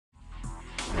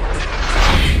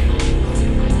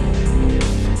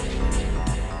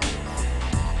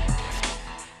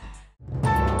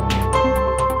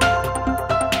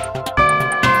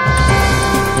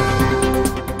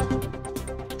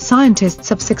scientists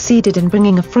have succeeded in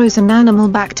bringing a frozen animal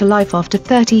back to life after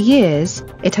 30 years,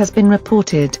 it has been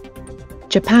reported.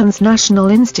 Japan's National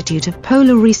Institute of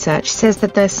Polar Research says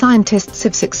that their scientists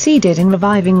have succeeded in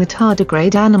reviving the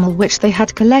tardigrade animal which they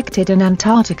had collected in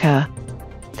Antarctica.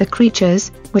 The creatures,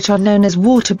 which are known as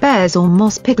water bears or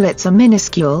moss piglets, are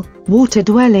minuscule,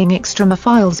 water-dwelling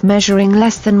extremophiles measuring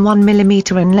less than 1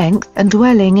 mm in length and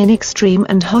dwelling in extreme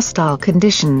and hostile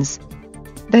conditions.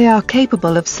 They are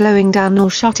capable of slowing down or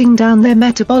shutting down their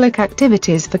metabolic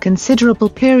activities for considerable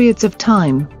periods of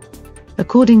time.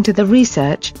 According to the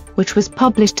research, which was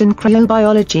published in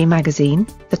Cryobiology magazine,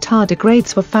 the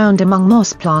tardigrades were found among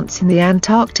moss plants in the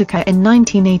Antarctica in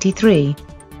 1983.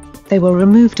 They were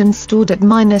removed and stored at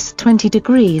 -20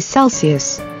 degrees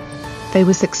Celsius. They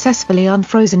were successfully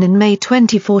unfrozen in May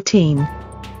 2014.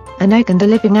 An egg and a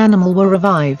living animal were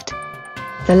revived.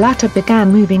 The latter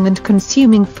began moving and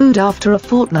consuming food after a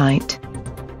fortnight.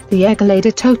 The egg laid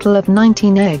a total of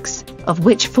 19 eggs, of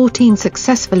which 14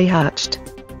 successfully hatched.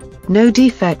 No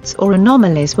defects or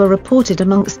anomalies were reported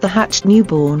amongst the hatched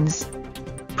newborns.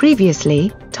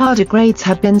 Previously, tardigrades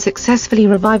had been successfully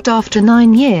revived after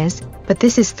 9 years, but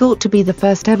this is thought to be the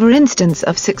first ever instance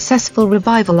of successful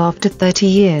revival after 30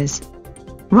 years.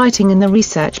 Writing in the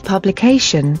research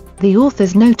publication, the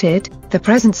authors noted, the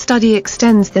present study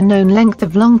extends the known length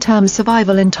of long-term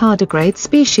survival in tardigrade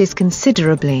species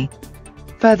considerably.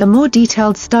 Furthermore,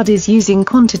 detailed studies using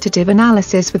quantitative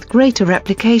analysis with greater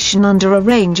replication under a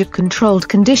range of controlled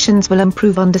conditions will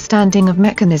improve understanding of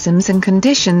mechanisms and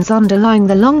conditions underlying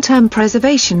the long-term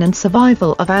preservation and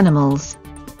survival of animals.